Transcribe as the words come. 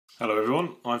Hello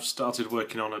everyone, I've started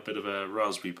working on a bit of a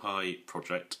Raspberry Pi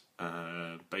project.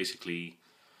 Basically,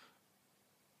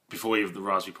 before the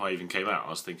Raspberry Pi even came out, I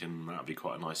was thinking that would be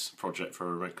quite a nice project for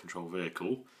a remote control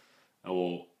vehicle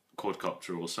or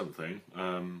quadcopter or something.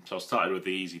 So I started with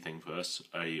the easy thing first,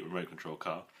 a remote control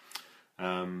car.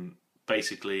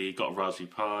 Basically got a Raspberry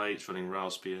Pi, it's running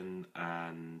Raspbian,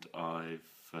 and I've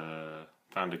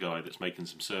found a guy that's making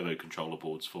some servo controller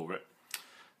boards for it.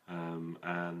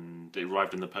 And it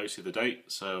arrived in the post the other day,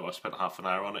 so I spent half an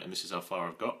hour on it, and this is how far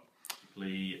I've got.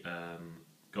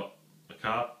 Got a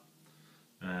car.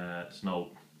 It's an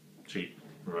old, cheap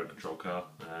remote control car,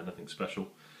 nothing special.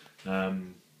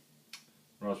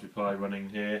 Raspberry Pi running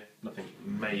here, nothing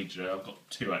major. I've got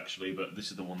two actually, but this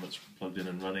is the one that's plugged in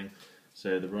and running.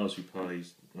 So the Raspberry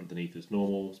Pi's underneath is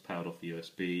normal, it's powered off the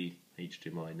USB,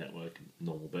 HDMI network, and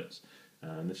normal bits.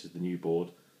 And this is the new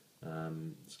board.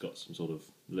 It's got some sort of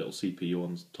little CPU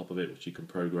on top of it which you can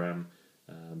program,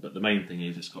 but the main thing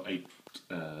is it's got 8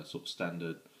 sort of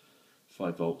standard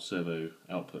 5-volt servo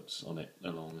outputs on it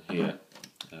along here.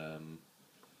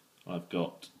 I've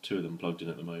got 2 of them plugged in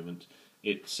at the moment.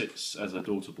 It sits as a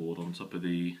daughter board on top of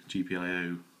the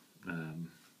GPIO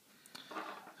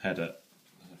header. I don't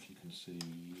know if you can see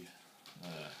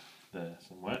there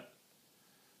somewhere.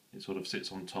 It sort of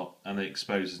sits on top, and it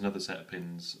exposes another set of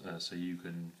pins, so you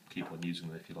can keep on using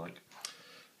them if you like.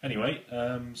 Anyway,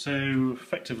 so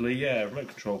effectively, yeah, remote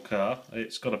control car.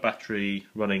 It's got a battery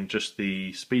running just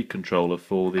the speed controller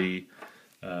for the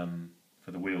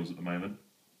wheels at the moment.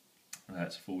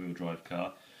 It's a 4-wheel drive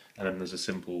car, and then there's a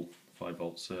simple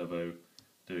 5-volt servo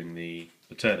doing the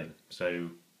turning. So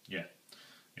yeah,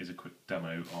 here's a quick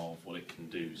demo of what it can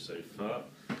do so far.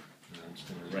 I'm just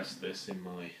going to rest this in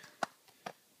my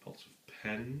pot of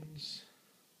pens.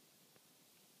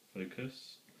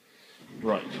 Focus.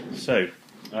 Right, so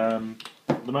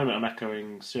at the moment I'm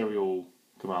echoing serial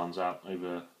commands out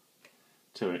over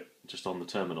to it just on the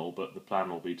terminal, but the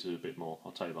plan will be to do a bit more.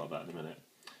 I'll tell you about that in a minute.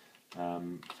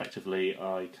 Effectively,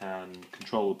 I can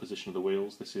control the position of the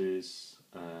wheels. This is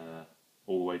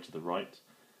all the way to the right,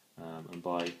 and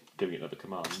by giving it another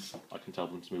command I can tell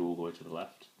them to move all the way to the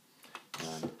left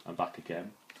and back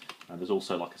again. And there's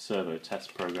also like a servo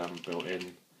test program built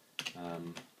in.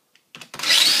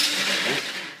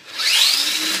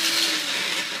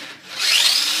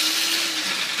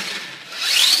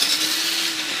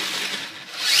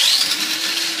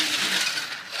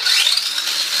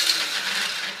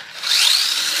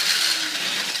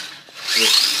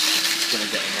 It's going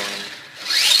to get annoying.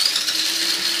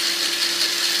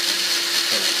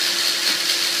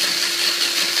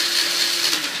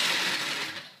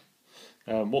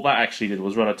 What that actually did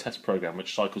was run a test program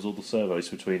which cycles all the servos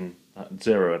between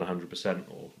 0 and 100%,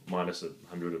 or minus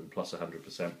 100 and plus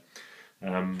 100%.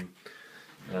 And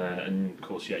of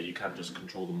course, yeah, you can just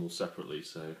control them all separately.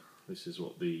 So this is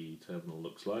what the terminal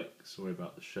looks like. Sorry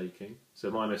about the shaking. So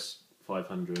minus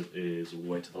 500 is all the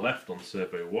way to the left on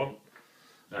servo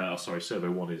 1. Sorry,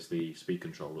 servo 1 is the speed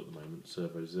control at the moment.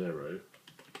 Servo 0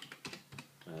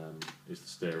 is the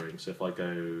steering. So if I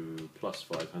go plus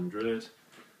 500,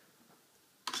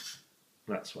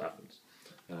 that's what happens.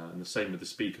 And the same with the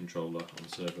speed controller on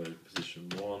servo position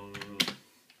 1.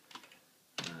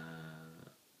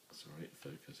 Sorry,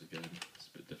 focus again. It's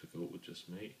a bit difficult with just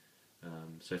me.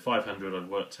 So 500 I've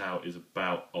worked out is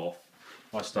about off.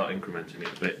 I start incrementing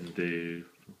it a bit and do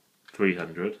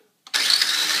 300.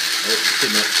 Oh, too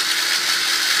much.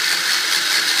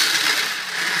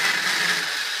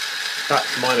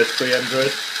 That's minus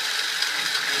 300.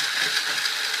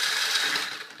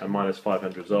 And minus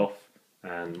 500's off.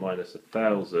 And minus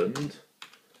 1,000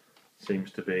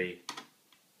 seems to be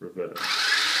reversed.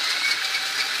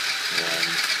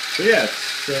 So yeah,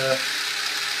 it's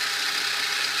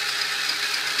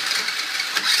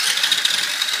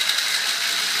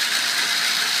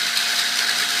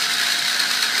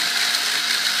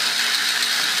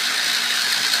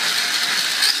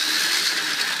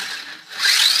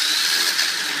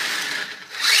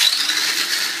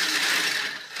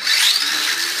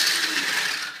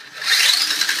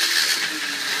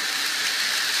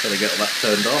got to get all that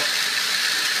turned off.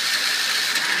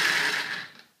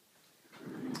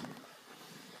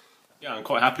 Yeah, I'm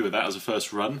quite happy with that as a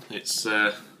first run. It's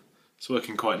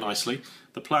working quite nicely.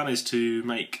 The plan is to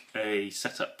make a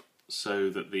setup so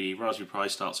that the Raspberry Pi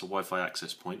starts a Wi-Fi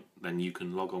access point. Then you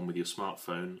can log on with your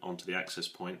smartphone onto the access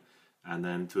point, and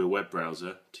then through a web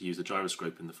browser to use the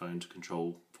gyroscope in the phone to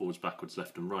control forwards, backwards,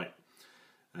 left and right.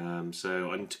 So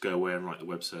I need to go away and write the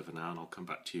web server now, and I'll come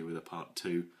back to you with a part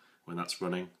 2 when that's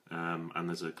running. And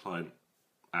there's a client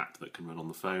app that can run on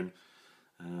the phone.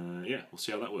 Yeah, we'll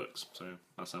see how that works. So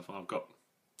that's how far I've got.